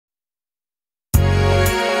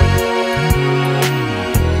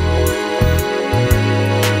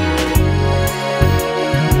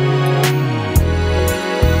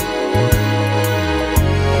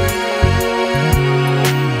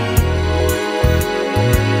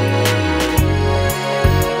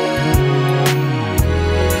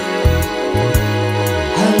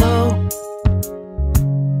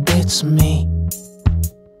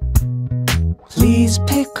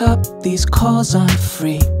days 'cause I'm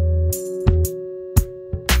free.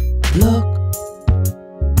 Look,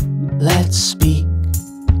 let's speak.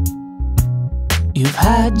 You've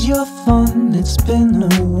had your fun, it's been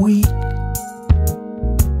a week.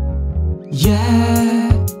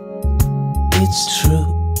 Yeah, it's true.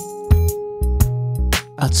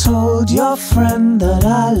 I told your friend that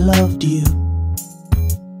I loved you.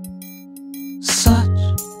 Such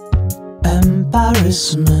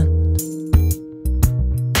embarrassment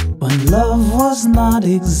when love was not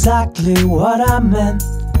exactly what I meant.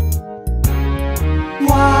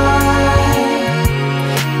 Why,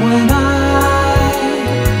 when I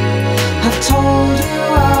have told you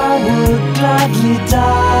I would gladly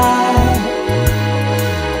die,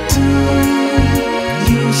 do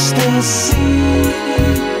you still see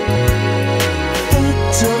fit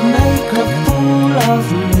to make a fool of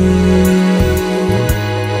me?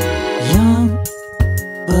 Young,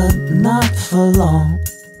 but not for long.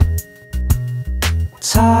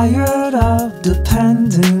 Tired of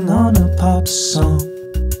depending on a pop song.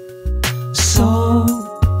 So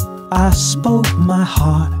I spoke my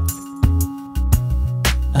heart,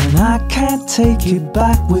 and I can't take it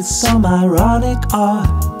back with some ironic art.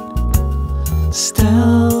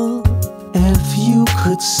 Still, if you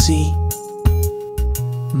could see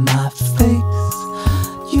my face,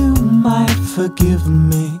 you might forgive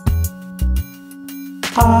me.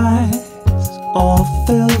 Eyes all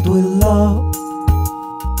filled with love,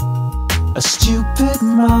 a stupid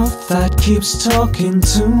mouth that keeps talking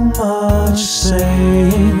too much,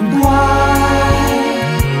 saying why,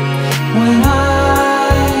 when I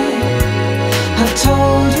have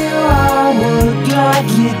told you I would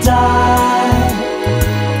gladly die,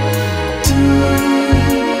 do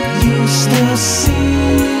you still see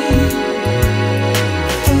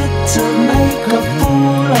fit to make a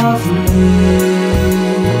fool of me?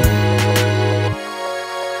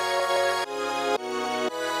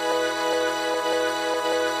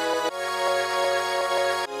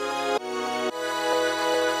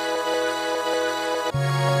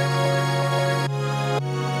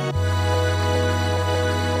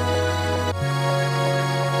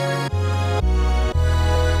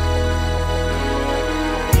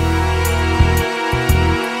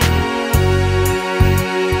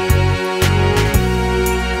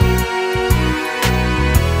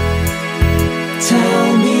 Tell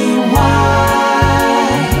me why,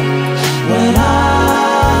 when I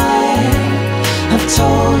have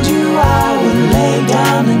told you I would lay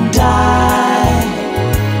down and die,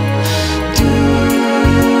 do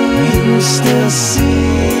you still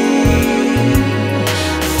see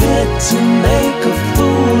fit to make a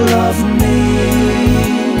fool of me?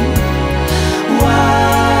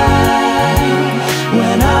 Why,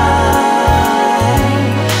 when I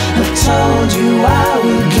have told you I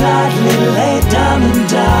would gladly lay down and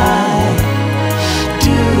die,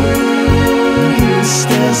 do you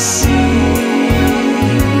still see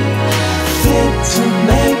fit to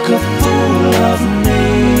make a fool of me?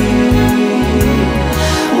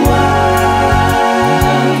 Why,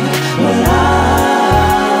 when I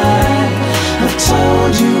have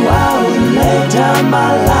told you I would lay down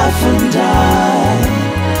my life and die,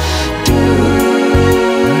 do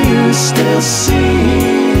you still see